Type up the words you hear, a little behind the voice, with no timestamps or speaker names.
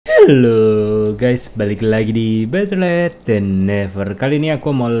Halo guys, balik lagi di Better Than Never. Kali ini aku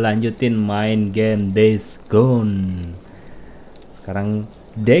mau lanjutin main game daysgone. Sekarang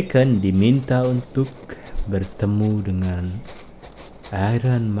Deacon diminta untuk bertemu dengan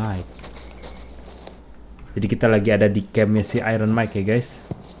Iron Mike. Jadi kita lagi ada di campnya si Iron Mike ya guys.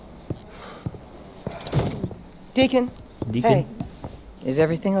 Deacon. Deacon. Hey. Is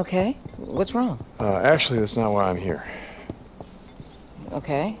everything okay? What's wrong? Actually, that's not why I'm here.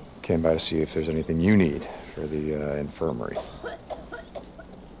 Okay. Came by to see if there's anything you need for the infirmary.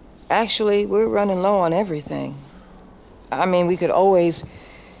 Actually, we're running low on everything. I mean, we could always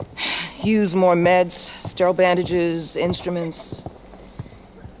use more meds, sterile bandages, instruments.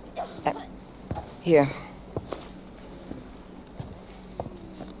 Here.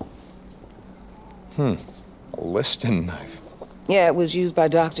 A Liston knife. Yeah, it was used by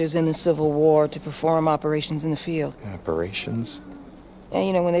doctors in the Civil War to perform operations in the field. Operations? Yeah,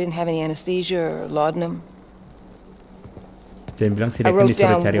 you know, when they didn't have any anesthesia or laudanum. Jangan bilang si I Deacon wrote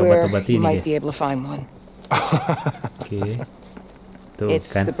disuruh down cari where obat-obat you ini might guys. be able to find one. Oke. Tuh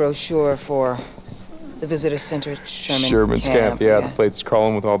It's kan. the brochure for the visitor center at Sherman's camp. Yeah, the plate's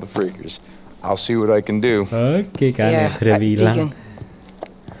crawling with all the freakers. I'll see what I can do. Oke kan, Yeah, aku udah bilang. Deacon,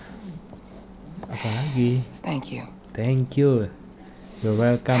 Apa lagi? thank you. Thank you. You're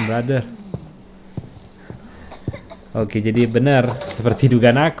welcome, brother. Oke, jadi benar seperti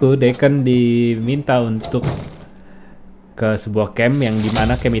dugaan aku, Deacon diminta untuk ke sebuah camp yang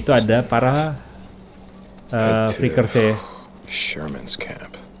dimana camp itu ada para freakers ya. Sherman's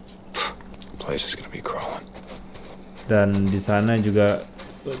camp. Place is gonna be crawling. Dan di sana juga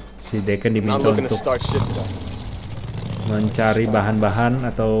si Deacon diminta untuk mencari bahan-bahan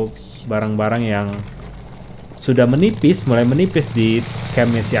atau barang-barang yang sudah menipis, mulai menipis di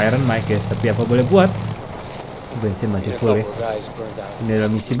campnya si Iron Mike guys. Tapi apa boleh buat? Bensin masih full ya. Ini adalah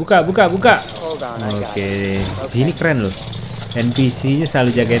misi buka. Oke, sini keren loh. NPC-nya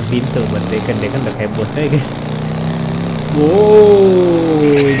selalu jagain pintu buat Deacon udah kayak bos saya guys.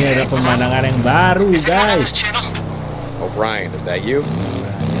 Wow, ini ada pemandangan yang baru guys. O'Brien, is that you?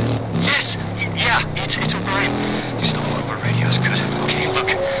 Yes, yeah, it's O'Brien. You still know our radio's good. Okay,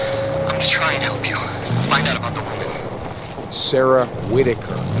 look, I'm gonna try and help you. Find out about the woman. Sarah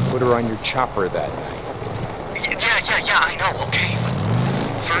Whitaker. Put her on your chopper that night. Yeah, I know, okay, but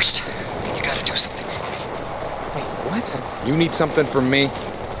first, you gotta do something for me. Wait, what? You need something from me?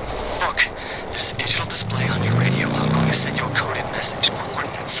 Look, there's a digital display on your radio. I'm going to send you a coded message,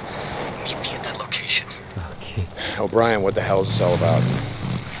 coordinates. Meet me at that location. Oke. O'Brien, what the hell is this all about?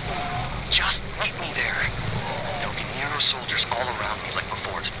 Just meet me there. There'll be Nero soldiers all around me like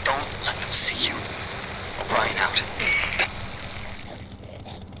before. Don't let them see you. O'Brien out.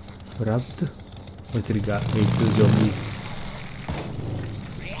 Berapa tuh? Mesti itu zombie.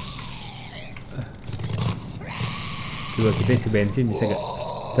 Coba kita isi bensin bisa gak?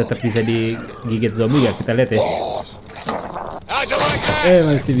 Tetap bisa digigit zombie gak? Kita lihat ya.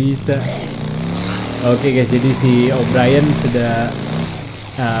 Masih bisa. Oke guys, jadi si O'Brien sudah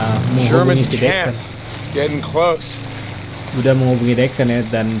menghubungi si Deacon. Getting close. Udah menghubungi Deacon ya,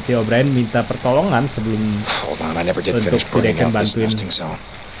 dan si O'Brien minta pertolongan sebelum untuk si Deacon bantuin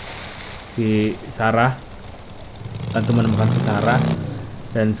si Sarah, bantu menemukan si Sarah.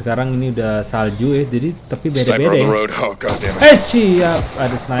 Dan sekarang ini udah salju ya, jadi tapi beda-beda ya. Siap,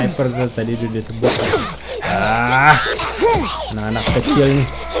 ada sniper tuh, tadi udah disebut. Anak-anak kecil nih.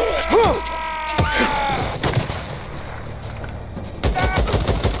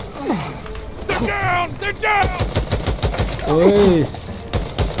 Wis,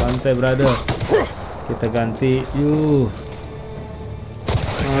 santai brother. Kita ganti, yuk.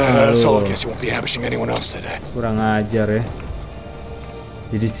 Kurang ajar ya.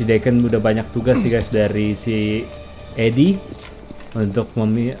 Jadi si Deacon udah banyak tugas nih guys dari si Eddie untuk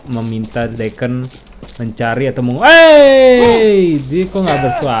meminta Deacon mencari atau dia kok nggak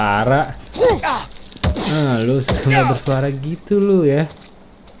bersuara? Lu nggak bersuara gitu lu ya?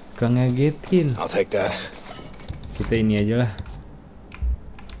 Gak ngagetin. Kita ini aja lah.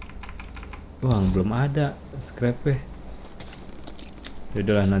 Uang belum ada, scrap ya.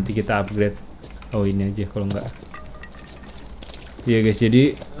 Yaudahlah, nanti kita upgrade. Oh ini aja kalau enggak. Iya guys,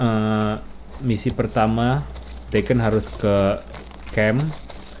 jadi misi pertama Deacon harus ke camp,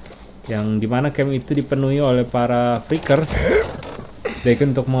 yang dimana camp itu dipenuhi oleh para freakers.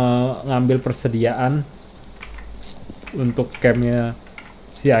 Deacon untuk mengambil persediaan untuk campnya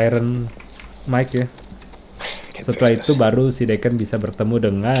si Iron Mike ya. Setelah itu baru si Deacon bisa bertemu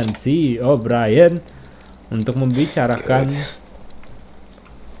dengan si O'Brien untuk membicarakan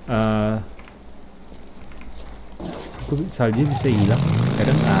Kok salju bisa hilang?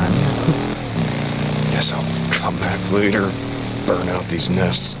 Kadang aneh aku. Guess I'll come back later, burn out these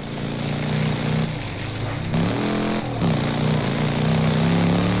nests.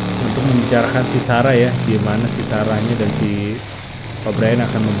 Untuk membicarakan si Sarah ya, di mana si Sarahnya dan si O'Brien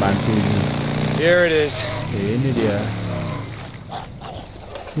akan membantu ini. Here it is. Ini dia.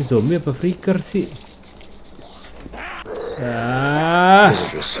 Ini zombie apa freaker sih? Ah.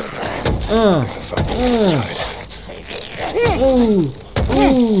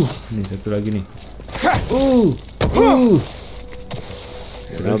 Ini satu lagi nih.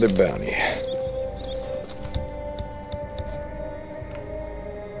 Another bounty.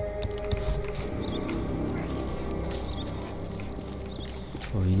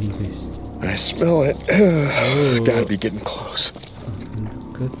 Oh ini guys. I smell it. It's gotta be getting close.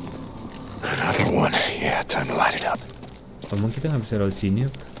 Deket. Another one. Yeah, time to light it up. Emang kita nggak bisa lewat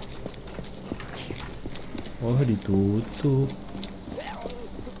sini apa? Oh ditutup.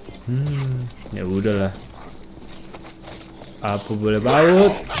 Ya udahlah. Apa boleh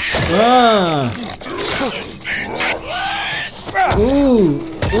baut? Wah.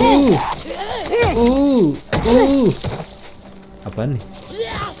 Apa nih?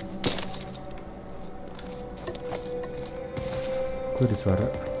 Kok ada suara?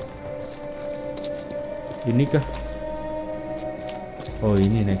 Ini kah? Oh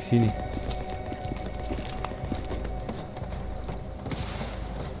ini naik sini.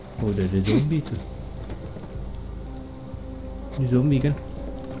 Oh udah ada zombie tuh. Ini zombie kan?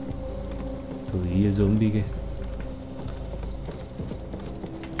 Tuh iya zombie guys.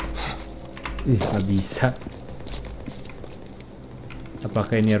 Ih gak bisa.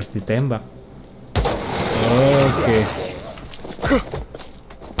 Apakah ini harus ditembak? Oke.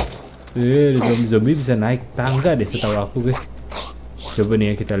 Zombie bisa naik tangga deh setahu aku guys. Coba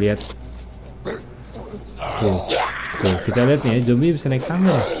nih ya kita lihat. Tuh kita lihat nih ya, zombie bisa naik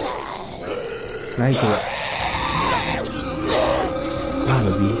tangga. Naik coba. Ah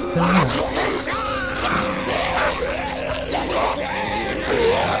nggak bisa.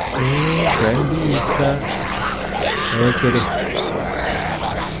 Keren bisa. Oke deh.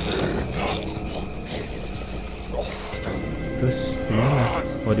 Terus gimana?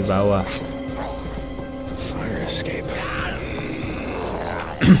 Oh di bawah. Fire escape.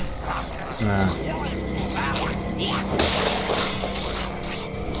 Nah.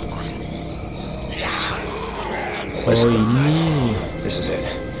 Oh ini. This is it.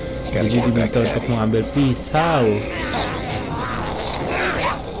 Jadi diminta untuk mengambil pisau.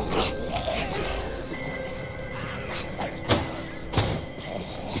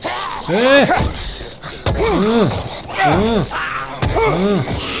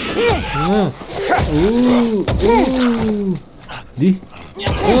 Di.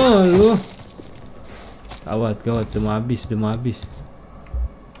 Oh lu. Gawat, udah mau habis.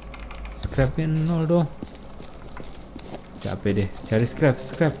 Scrapnya 0 dong. Capek deh, cari scrap.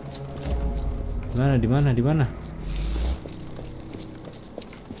 Di mana?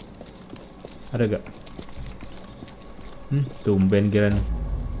 Ada gak? Tumben kirain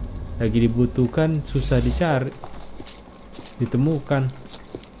lagi dibutuhkan, susah dicari, ditemukan.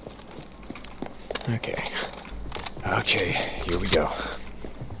 Okay, here we go.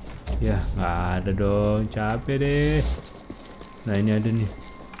 Ya, nggak ada dong, capek deh. Nah ini ada nih.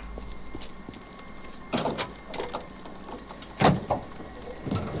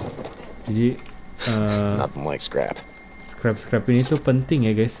 Jadi Nothing like scrap. scrap ini tuh penting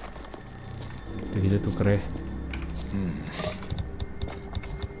ya guys. Udah kita tuker ya.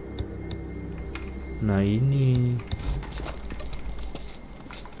 Nah ini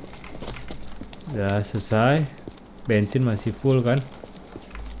udah selesai. Bensin masih full kan?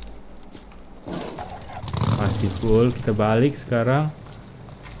 Masih full. Kita balik sekarang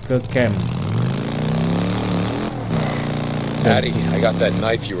ke camp. Addie, I got that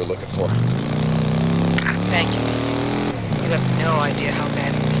knife you were looking for. Thank you. You have no idea how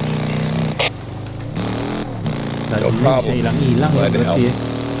badly we need this. Tadi No bisa problem. hilang-hilang ya Glad to berarti ya.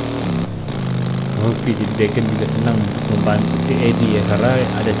 Oke, jadi Deacon juga senang untuk membantu si Eddie ya, karena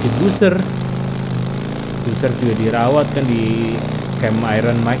ada si Booster juga dirawat kan di camp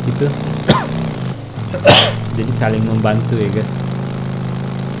Iron Mike itu. Jadi saling membantu ya guys.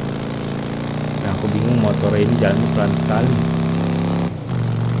 Nah aku bingung motor ini jalan pelan sekali.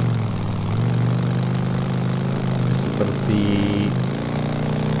 Seperti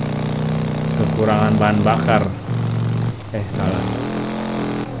kekurangan bahan bakar. Salah.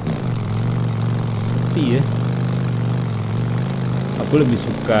 Sepi ya. Aku lebih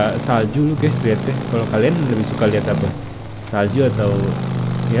suka salju lu guys lihatnya. Kalau kalian lebih suka lihat apa? Salju atau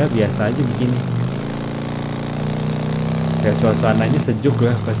ya biasa aja begini? Kayak suasananya sejuk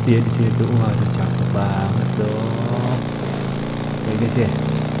ya pasti ya di sini tuh. Wah, udah cakep banget dong. Oke guys ya.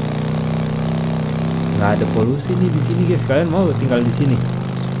 Nggak ada polusi nih di sini guys. Kalian mau tinggal di sini?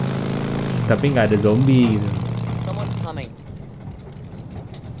 Tapi nggak ada zombie gitu. Someone's coming.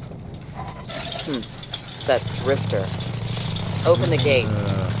 It's that drifter. Open the gate.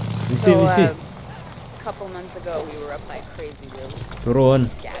 Misi, misi. Couple months ago we were up by Crazy Willie. Turun.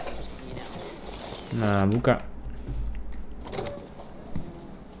 Scavenging, you know. Nah, buka.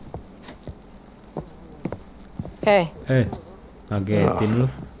 Hey, Ngagetin lu.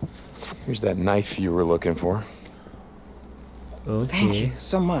 Here's that knife you were looking for. Oke. thank you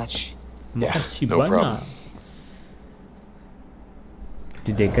so much. Makasih no banyak. problem.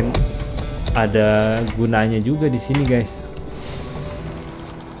 Di Daken ada gunanya juga di sini, guys.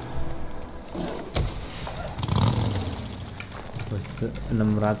 Oh,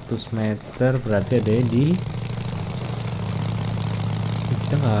 600 meter berarti ada di.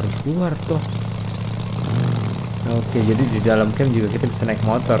 Kita nggak harus keluar toh. Oke, jadi di dalam camp juga kita bisa naik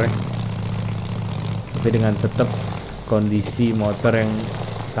motor ya. Tapi dengan tetap kondisi motor yang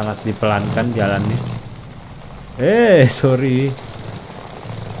sangat dipelankan jalannya. Sorry.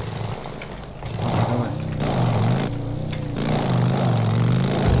 Awas.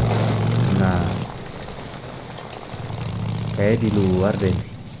 Nah, kayak di luar deh.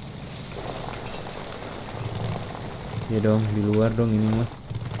 Ya dong, di luar dong ini mah.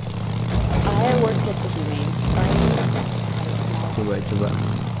 I worked at the Humane Society. Coba.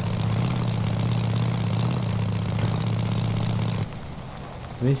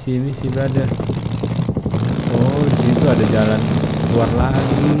 Misi brother. Oh, di situ ada jalan keluar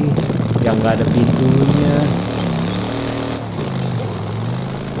lagi yang nggak ada pintunya.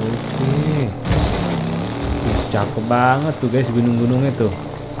 Oke. Cakep banget tuh guys gunung-gunungnya tuh.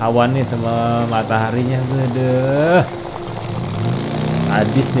 Awannya sama mataharinya, beuh.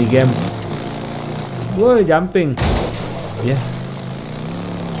 Adis nih game. Woi, jumping. Ya.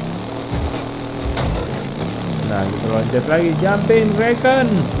 Nah, kita loncat lagi, jumping, reckon.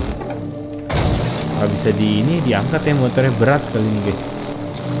 Gak bisa diangkat ya, motornya berat kali ini guys.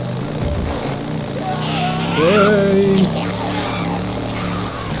 Woi.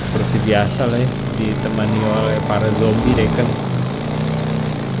 Seperti biasa lah ya, ditemani oleh para zombie deh kan.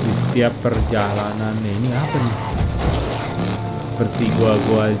 Di setiap perjalanan ini apa nih? Seperti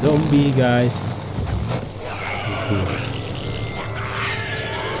gua zombie guys. Itu.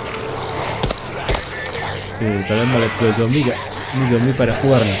 Kalian mau lihat gua zombie gak? Ini zombie pada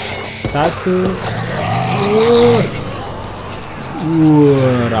keluar nih. Satu.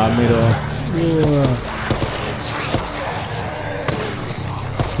 Rame dong.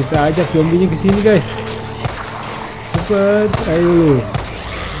 Kita ajak zombinya ke sini guys. Cepet, ayo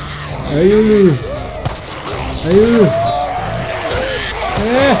lu.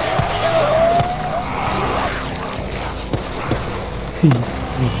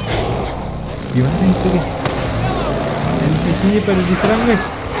 Gimana itu guys? NPC-nya pada diserang guys.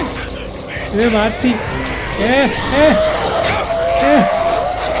 Mati.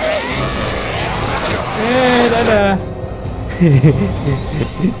 Dadah.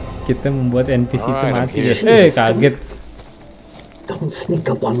 Kita membuat NPC itu mati guys. Kaget. Don't sneak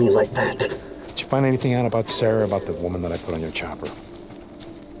up on me like that. Did you find anything out about Sarah, about the woman that I put on your chopper?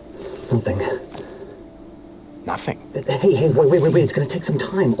 Nothing. Nothing. Hey, wait. It's gonna take some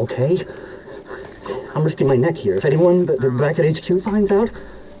time, okay? I'm risking my neck here. If anyone back at HQ finds out,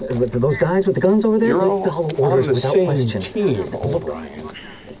 those guys with the guns over there, You're all they'll on orders the without same question. team, O'Brien.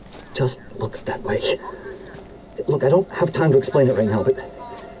 Just looks that way. Look, I don't have time to explain it right now, but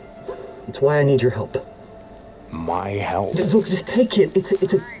it's why I need your help. My help? Look, just take it.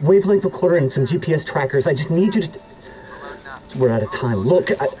 It's a wavelength recorder and some GPS trackers. I just need you to... We're out of time. Look,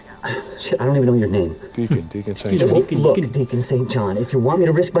 shit, I don't even know your name. Deacon St. John. Look, Deacon St. John, if you want me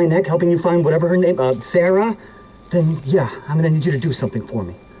to risk my neck helping you find whatever her name, Sarah, then yeah, I'm gonna need you to do something for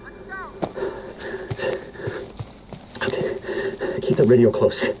me. Okay, keep the radio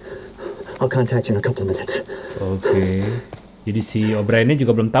close. I'll contact you in a couple of minutes. Oke. Jadi si O'Brien-nya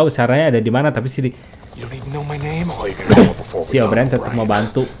juga belum tahu Sarahnya ada di mana, tapi You don't even know my name? Oh, you're gonna know it before si we're O'Brien done, tetap mau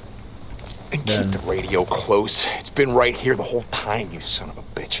bantu. And keep the radio close. It's been right here the whole time, you son of a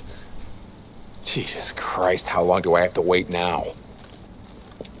bitch. Jesus Christ, how long do I have to wait now?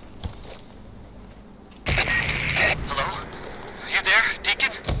 Hello? Are you there,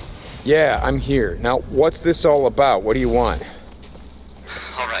 Deacon? Yeah, I'm here. Now, what's this all about? What do you want?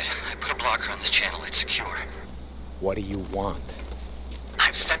 All right, I put a blocker on this channel. It's secure. What do you want?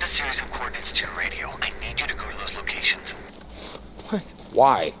 I've sent a series of coordinates to your radio. I need you to go to those locations. What?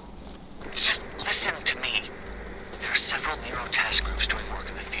 Why? Just listen to me. There are several Nero task groups doing work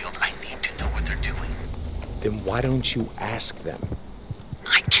in the field. I need to know what they're doing. Then why don't you ask them?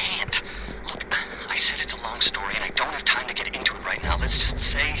 I can't. Look, I said it's a long story, and I don't have time to get into it right now. Let's just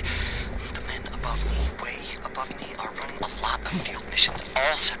say the men above me, way above me, are running a lot of field missions,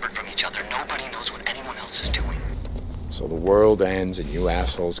 all separate from each other. Nobody knows what anyone else is doing. So the world ends and you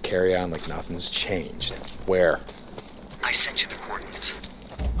assholes carry on like nothing's changed. Where? I sent you the coordinates.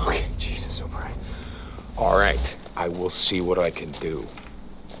 Okay, Jesus, O'Brien. All right, I will see what I can do.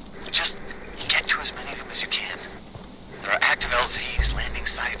 Just get to as many of them as you can. There are active LZs, landing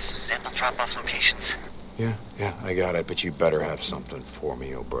sites, sample drop-off locations. Yeah, I got it, but you better have something for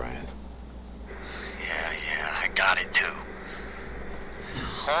me, O'Brien. Yeah, I got it too.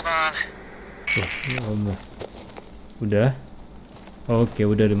 Hold on. Udah? Oke,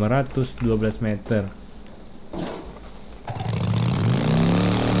 udah 512 meter.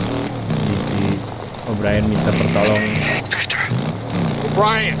 Jadi si O'Brien minta pertolong. Drifter.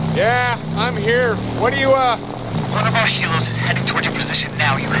 O'Brien, yeah, I'm here. What do you, One of our helos is heading towards your position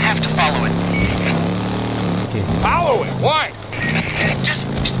now. You have to follow it. Oke. Follow it? Why? Just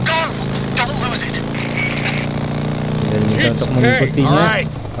go. Don't lose it. Udah diminta untuk mengikutinya.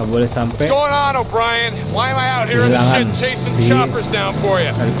 alright. Gak boleh sampai What's going on, O'Brien? Why am I out here in the shit kehilangan chasing si choppers down for you?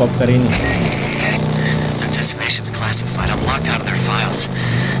 helikopter ini. Their destination's classified. I'm locked out of their files.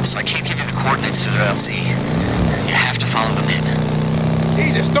 So I can't give you the coordinates to their LZ. You have to follow them in.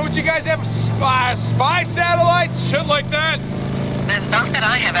 Jesus, don't you guys have spy satellites? Shit like that? And not that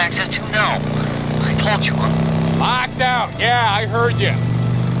I have access to, no. I told you, Locked out. Yeah, I heard you.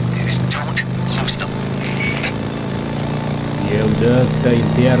 don't lose them. Ya udah, kita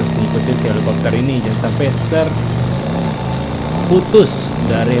intinya harus ngikutin si helikopter ini, jangan sampai terputus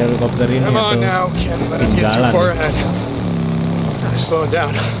dari helikopter ini Come atau on now, can't let him get too ketinggalan. far ahead. Gotta slow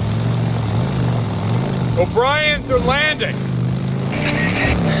down. O'Brien, they're landing.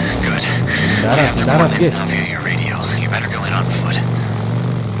 Good. I Darat, have their darat, coordinates yes. now via your radio. You better go in on foot.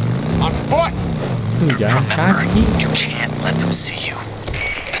 On foot. Jangan Remember, kaki. you can't let them see you.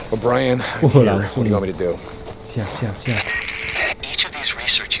 O'Brien, I'm Oh, here. langsung. What do you want me to do? Siap. Each of these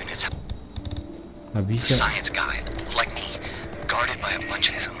research units have Nggak a bisa. science guy, like me, guarded by a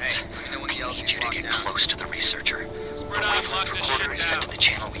bunch of goons. I need you to get close to the researcher. The wavelength recorder is set to the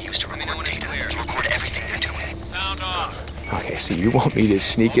channel we use to record data. You record everything they're doing. Okay, so you want me to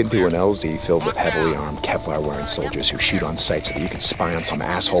sneak into an LZ filled with heavily armed Kevlar-wearing soldiers who shoot on sight so that you can spy on some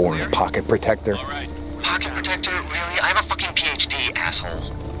asshole wearing a pocket protector? Pocket protector? Really? I have a fucking PhD, asshole.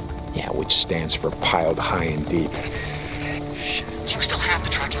 Yeah, which stands for piled high and deep. Shit. Do you still have the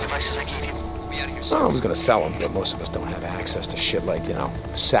tracking devices I gave you? Be out of here, Well, I was gonna sell them, but most of us don't have access to shit like,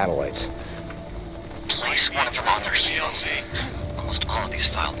 satellites. Place one of them on their heels. Almost all of these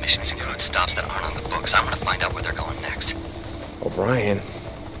filed missions include stops that aren't on the books. I'm gonna find out where they're going next. O'Brien.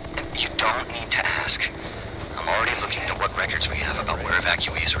 You don't need to ask. I'm already looking into what records we have about where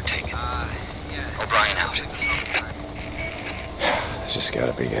evacuees were taken. O'Brien out. This just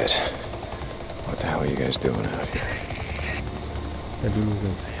gotta be it. What the hell are you guys doing out here? Kita dulu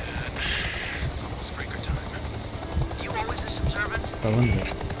guys. It's almost freaker time. You always this observant? Tahu nggak?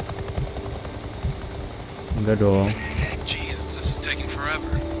 Enggak dong. Jesus, this is taking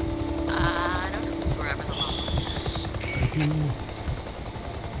forever. I don't know. Forever's a long.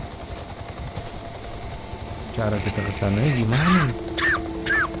 Cara kita kesana gimana?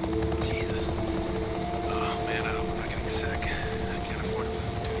 Jesus. Oh man, I hope I'm not getting sick. I can't afford to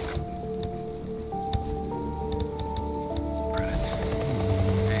lose the duty. Credits.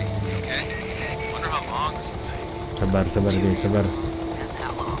 Hey, you okay? Wonder how long this will take. Sabar guys, sabar. That's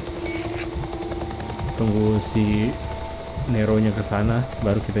how long. Tunggu si Nero-nya kesana,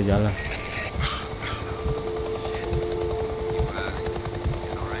 baru kita jalan.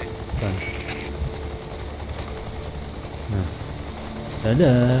 Bang. Nah,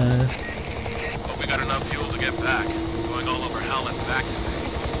 dadah. But we got enough fuel to get back. Going all over hell and back today.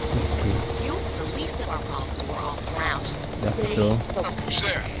 Oke, Fuel is the least of our problems. We're on the ground. dapat dong. Who's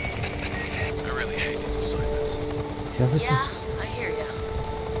there? I really hate these assignments. Siapa tuh? Yeah, I hear ya.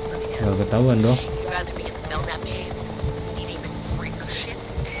 Let me Nggak guess. ketahuan dong. You'd rather be in the Belknap caves? Need even freaker shit?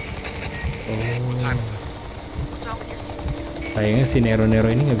 What time is it? What's wrong with your suit? Sayangnya si Nero-Nero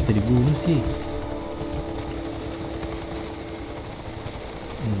ini nggak bisa dibunuh sih.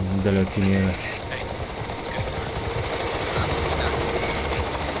 Udah lewat sini lah. Hey, it's getting dark.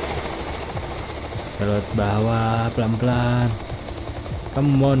 Kita lewat bawah pelan-pelan.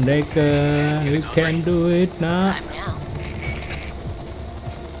 Come on Deacon, you can do it now. Time now.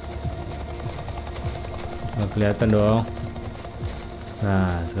 Nggak kelihatan dong.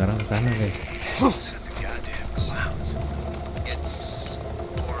 Nah, sekarang ke sana guys. It's the goddamn clouds.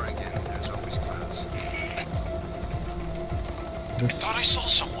 terus. Thought I saw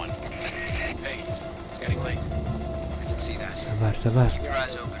someone. Hey, it's getting late. I can see that. Sabar. Keep your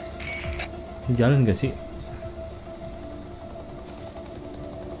eyes open. Ini jalan gak sih?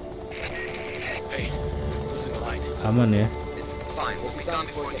 Hey, losing the light. Aman ya? It's fine. We'll be gone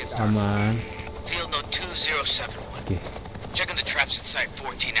before it gets dark. Aman. Field note 2071. Oke. Checking the traps at site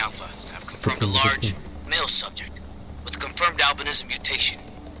 14 Alpha. I've confirmed a large male subject with confirmed albinism mutation.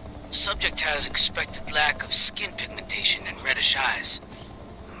 Subject has expected lack of skin pigmentation and reddish eyes.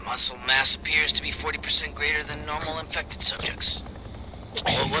 Muscle mass appears to be 40% greater than normal infected subjects.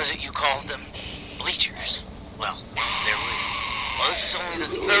 What was it you called them? Bleachers. Well, there we go. Well, this is only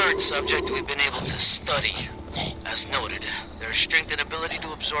the third subject we've been able to study. As noted, their strength and ability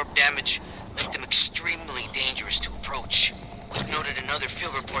to absorb damage make them extremely dangerous to approach. We've noted in other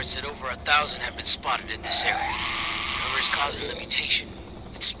field reports that over 1,000 have been spotted in this area. Whoever is causing the mutation,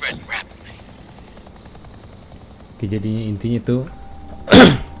 it's spread rapidly. Oke, jadinya intinya tuh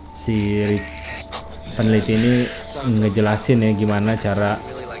si peneliti ini ngejelasin ya gimana cara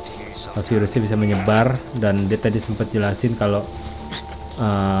virusnya bisa menyebar, dan dia tadi sempat jelasin kalau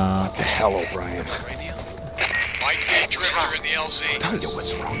What the hell, O'Brien? Might be a drifter in the LZ. Tell you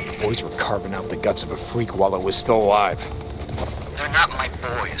what's wrong. The boys were carving out the guts of a freak while it was still alive. They're not my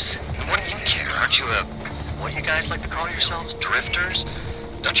boys. And what do you care? Aren't you what do you guys like to call yourselves? Drifters?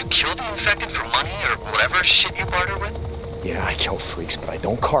 Don't you kill the infected for money or whatever shit you barter with? Yeah, I kill freaks, but I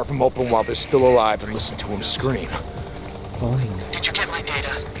don't carve them open while they're still alive and listen to them scream. oh Did you get my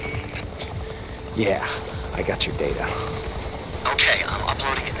data? Yeah, I got your data. Okay, I'm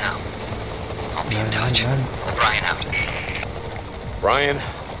uploading it now. I'll be in touch. O'Brien out. Brian?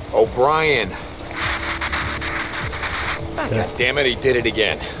 O'Brien! God damn it, he did it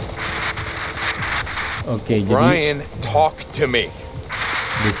again. Oke, jadi Brian, talk to me.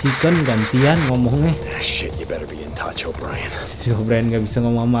 bisikan gantian ngomongnya. Shit, you better be in touch, O'Brien. Si O'Brien nggak bisa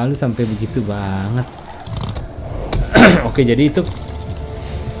ngomong sama lu sampai begitu banget. Oke, jadi itu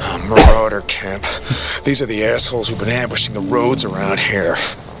Marauder camp. These are the assholes who've been ambushing the roads around here.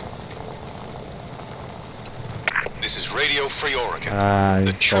 This is Radio Free Oregon.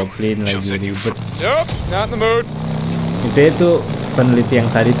 ini komplain lagi ribet. Nope, not in the mood. Itu peneliti yang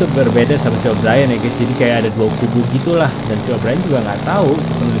tadi tuh berbeda sama si O'Brien ya guys, jadi kayak ada dua kubu gitulah, dan si O'Brien juga nggak tahu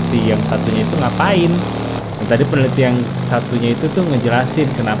si peneliti yang satunya itu ngapain. Dan tadi peneliti yang satunya itu tuh ngejelasin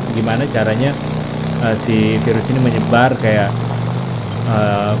gimana caranya si virus ini menyebar, kayak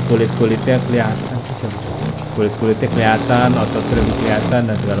kulitnya kelihatan, kulitnya kelihatan, otot lebih kelihatan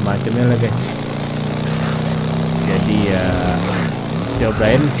dan segala macamnya lah guys. Jadi ya si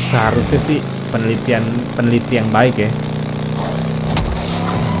O'Brien seharusnya sih peneliti yang baik ya.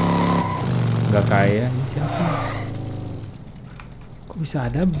 Nggak kayak ini siapa? Kok bisa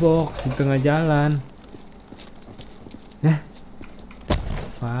ada box di tengah jalan?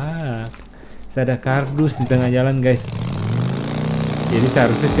 Fuck. Bisa ada kardus di tengah jalan guys. Jadi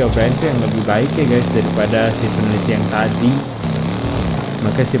seharusnya si O'Brien itu yang lebih baik ya guys daripada si peneliti yang tadi.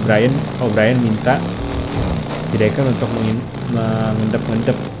 Maka si O'Brien minta si Deacon untuk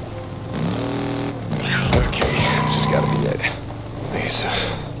mengendap-endap. Okay, this has got to be it. Lisa,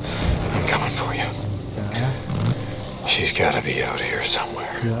 I'm coming for you. She's got to be out here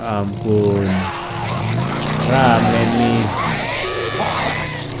somewhere. Ya ampun, rame nih.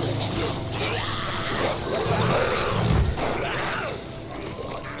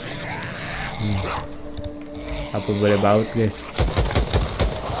 Apa boleh baut guys?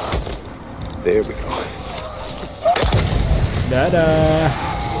 There we go. Dadah.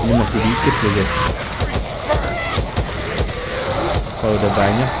 Ini masih dikit ya guys. Kalau udah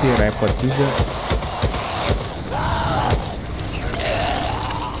banyak sih repot juga.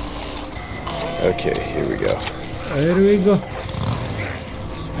 Okay, here we go. Here we go.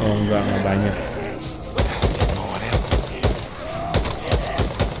 Oh enggak banyak.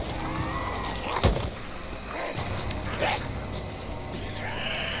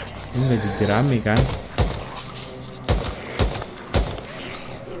 Ini lagi jerami kan?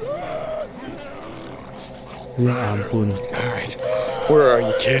 Ya ampun. Alright, where are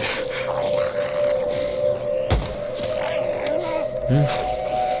you, kid?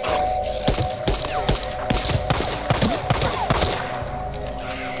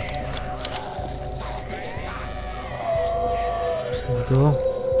 Aduh.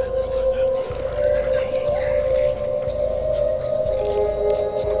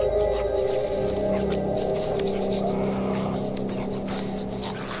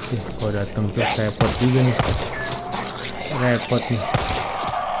 Kalau datang tuh repot juga nih. Repot nih.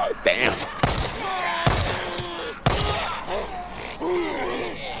 Damn.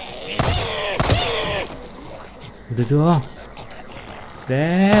 Udah dong.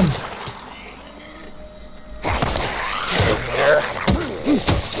 Damn.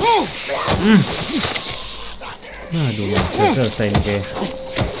 Aduh, masih selesai nih kayak.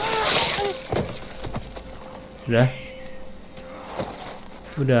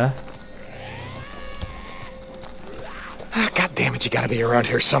 Udah. God damn it, you gotta be around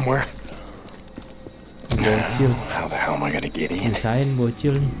here somewhere. Bocil. How the hell am I gonna get in? Nyusahin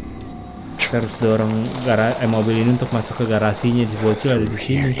bocil nih. Kita harus dorong mobil ini untuk masuk ke garasinya. Di bocil ada di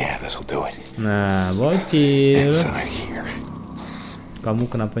sini. Yeah, this'll do it. Nah, bocil. Inside here. Kamu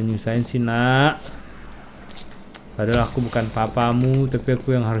kenapa nyusahin sih, nak? Padahal aku bukan papamu, tapi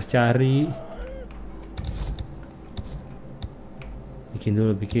aku yang harus cari. Bikin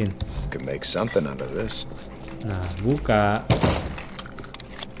dulu, bikin. Could make something out of this. Nah, buka.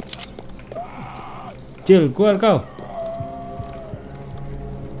 Cil, keluar kau.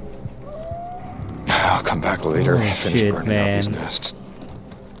 I'll come back later and finish shit, burning out these man. nests.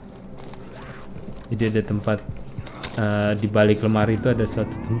 Jadi ada tempat di balik lemari itu ada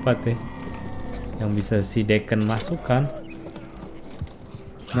suatu tempat ya yang bisa si Deacon masukkan.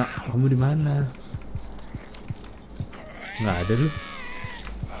 Nah, kamu di mana? Nggak ada lu.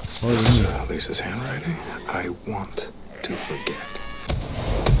 Oh ini. Lisa's handwriting. I want to forget.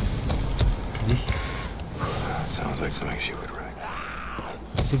 Sounds like something she would write.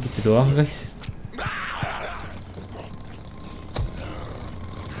 Masih gitu doang guys.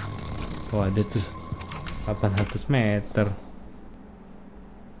 Oh ada tuh 800 meter.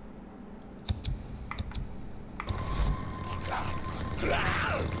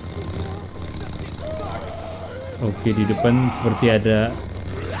 Oke, di depan seperti ada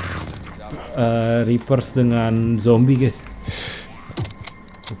Reapers dengan zombie guys.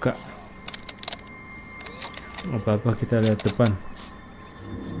 Buka. Apa-apa kita lihat depan.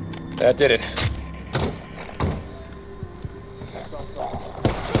 That did it.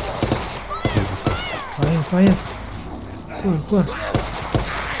 Fire. Keluar.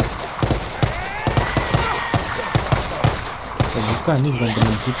 Oh, bukan, ini bukan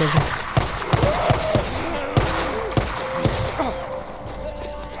teman kita kan.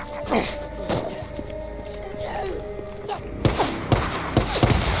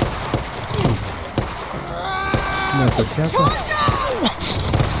 Motor siapa?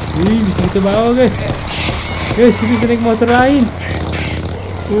 Wih, bisa kita bawa guys. Guys, kita bisa naik motor lain.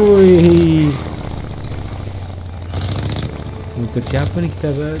 Wih. Motor siapa nih kita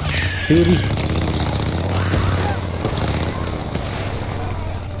curi?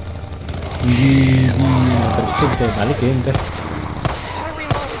 Motor kita bisa balik ya ntar.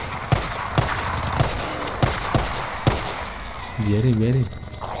 Biarin.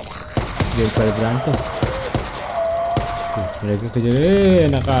 Biar pada berantem. Tuh, mereka kejar,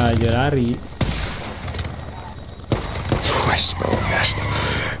 enak aja lari. I smell a nest.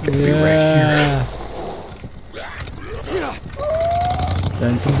 Could be right here.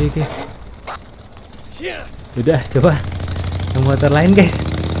 Berantem deh guys. Udah, coba yang motor lain guys.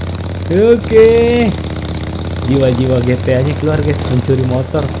 Oke. Jiwa-jiwa GTA nya keluar guys, mencuri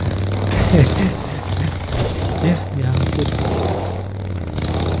motor. Ya ampun.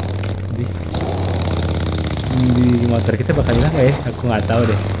 Di motor kita bakal hilang gak ya? Aku nggak tahu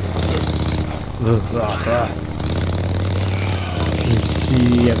deh.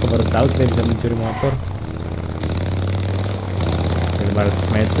 Aku baru tahu kita bisa mencuri motor.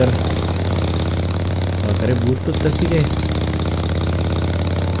 500 meter. Motornya butut tapi guys.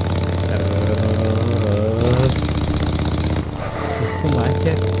 Itu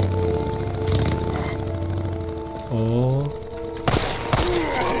macet. Oh.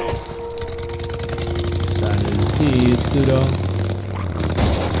 Sana di situ dong.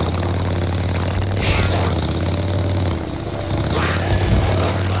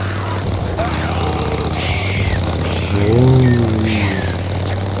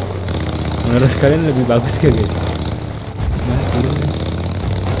 Menurut kalian lebih bagus gak guys? Nah,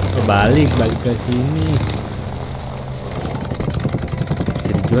 balik ke sini.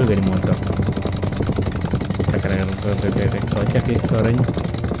 Bisa dijual gak di motor? Rek kocak ya suaranya.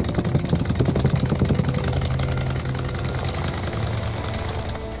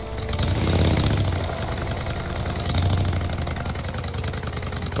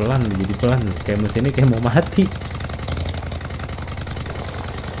 Pelan, jadi pelan. Kayak mesinnya kayak mau mati.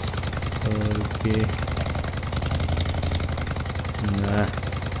 Oke. Nah.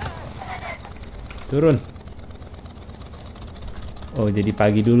 Turun. Oh, jadi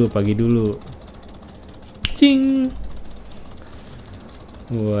pagi dulu. Cing.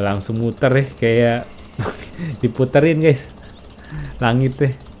 Wah, langsung muter ya, kayak diputerin guys. Langit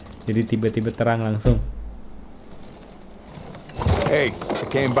deh. Jadi tiba-tiba terang langsung. Hey, I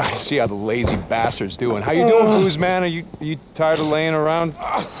came by to see how the lazy bastard's doing. How you doing, Booze Man? Are you tired of laying around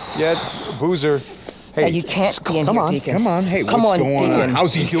yet, Boozer? Hey, You can't be in here, Deacon. Come on. Hey, Come what's on, going Deacon. on?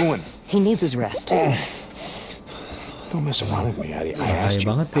 How's he doing? He needs his rest. Don't mess around with me, Eddie. I Bahaya asked you,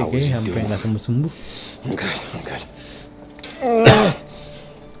 banget ya, how is kayak he sampai doing? nggak sembuh-sembuh. I'm good.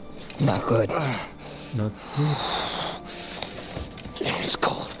 Not good. Not good. It's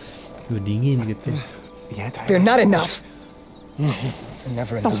cold. Duh, dingin gitu. They're not enough. They're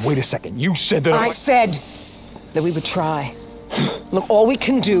never No, enough. wait a second. You said that I said that we would try. Look, all we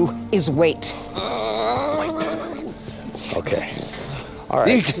can do is wait. Okay. All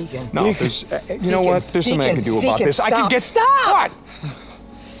right. Deacon. No, there's... you know what? There's something I can do about Deacon, this. I can get... Stop! What?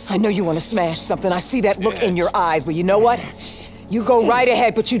 I know you want to smash something. I see that look in your eyes, but you know what? You go right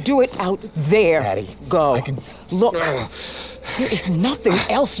ahead, but you do it out there. Daddy, go. I can... Look, there is nothing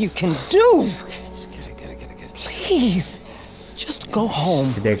else you can do. Please, just go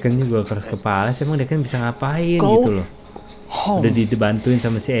home. Si Deacon juga keras kepala sih, emang Deacon bisa ngapain Go gitu loh. home. Udah dibantuin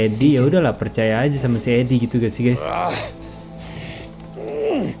sama si Eddie, ya udahlah percaya aja sama si Eddie gitu guys.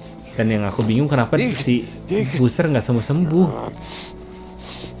 Dan yang aku bingung kenapa si Boozer nggak sembuh-sembuh.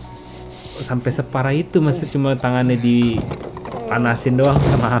 Sampai separah itu, masa cuma tangannya dipanasin doang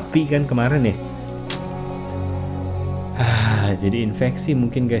sama api kan kemarin ya. Jadi infeksi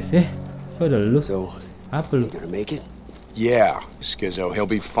mungkin guys ya. Oh, udah lu. So, Apa lu? gonna make it? Yeah, Skizzo. He'll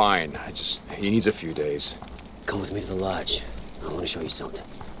be fine. He needs a few days. Come with me to the lodge. I want to show you something.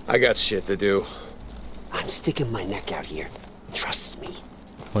 I got shit to do. I'm sticking my neck out here. Trust me.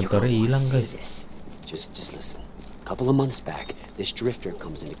 Motornya hilang guys. Just listen. A couple of months back, this drifter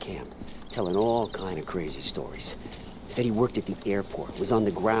comes into camp, telling all kind of crazy stories. Said he worked at the airport, was on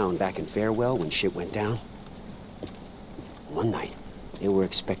the ground back in Farewell when shit went down. One night, they were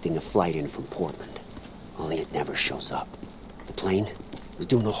expecting a flight in from Portland, only it never shows up. The plane was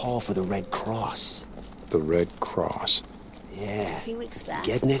doing a haul for the Red Cross. The Red Cross. Yeah. A few weeks back,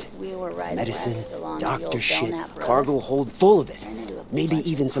 Getting it? we were riding Medicine, west along the doctor old shit, Belknap Road. cargo hold full of it. Ran into a Maybe bunch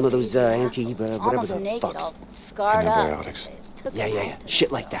even of some of those crazy whatever assholes, the almost naked, fucks. all scarred Antibiotics. up. They took Yeah, them yeah, out yeah. to Shit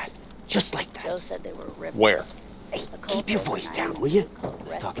the like that. hills. Just like that. Joe said they were ripped. Where? Hey, A keep your cult voice overnight down, will you? called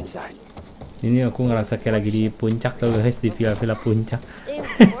Let's talk inside. Ini aku ngerasa kayak lagi di puncak tuh guys, di villa-villa puncak. They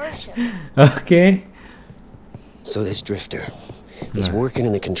worship. Oke. So this drifter, he's working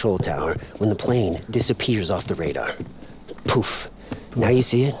in the control tower when the plane disappears off the radar. Poof. Now you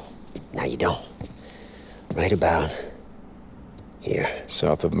see it, now you don't. Right about here.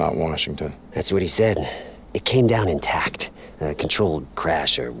 South of Mount Washington. That's what he said. It came down intact. A controlled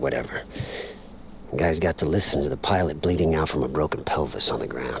crash or whatever. Guys got to listen to the pilot bleeding out from a broken pelvis on the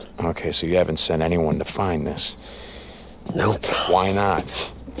ground. Okay, so you haven't sent anyone to find this. Nope. Why not?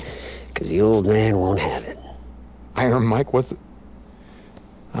 Because the old man won't have it. Iron Mike, what the...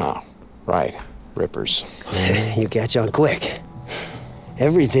 Oh, right. Rippers. You catch on quick.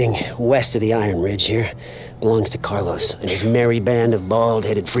 Everything west of the Iron Ridge here belongs to Carlos and his merry band of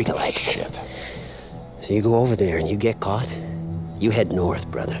bald-headed freakalikes. Shit. So you go over there and you get caught, you head north,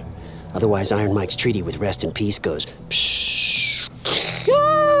 brother. Otherwise, Iron Mike's treaty with Rest in Peace goes...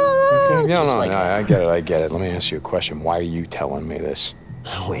 No, Just no, like no, that. I get it. Let me ask you a question. Why are you telling me this?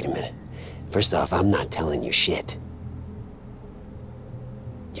 Wait a minute. First off, I'm not telling you shit.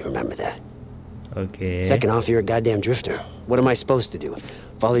 You remember that? Oke. Second off, you're a goddamn drifter. What am I supposed to do?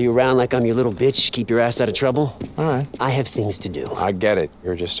 Follow you around like I'm your little bitch, keep your ass out of trouble? All right. I have things to do. I get it.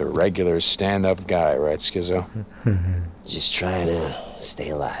 You're just a regular stand-up guy, right, Skizzo? Just trying to stay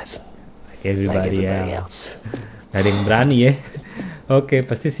alive. Like Everybody everybody else. else. Gak ada yang berani ya. Oke,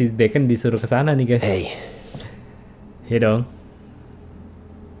 pasti si Deacon disuruh ke sana nih guys. Hey, Iya dong.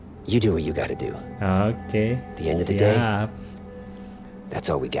 you do what you gotta do. Oke. The end of the day. Siap.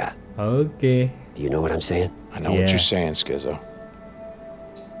 That's all we got. Oke. Do you know what I'm saying? I know what Yeah. you're saying, Skizzo.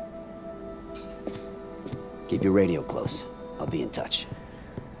 Keep your radio close. I'll be in touch.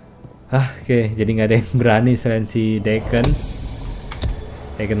 Oke, jadi nggak ada yang berani selain si Deacon.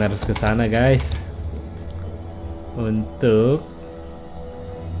 Deacon harus ke sana guys. Untuk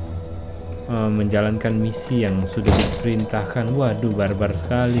menjalankan misi yang sudah diperintahkan. Waduh, barbar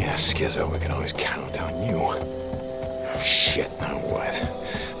sekali. Yeah, Skizzo, we can always count on you. Oh, shit, now what?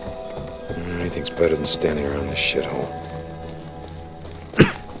 Anything's better than standing around this shithole.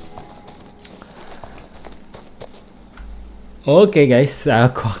 Oke guys,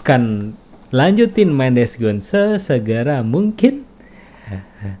 aku akan lanjutin main daysgone sesegera mungkin.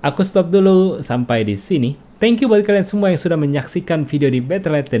 Aku stop dulu sampai di sini. Thank you buat kalian semua yang sudah menyaksikan video di Better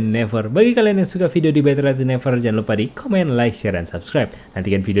Late Than Never. Bagi kalian yang suka video di Better Late Than Never, jangan lupa di komen, like, share, dan subscribe.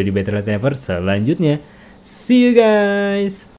 Nantikan video di Better Late Than Never selanjutnya. See you guys!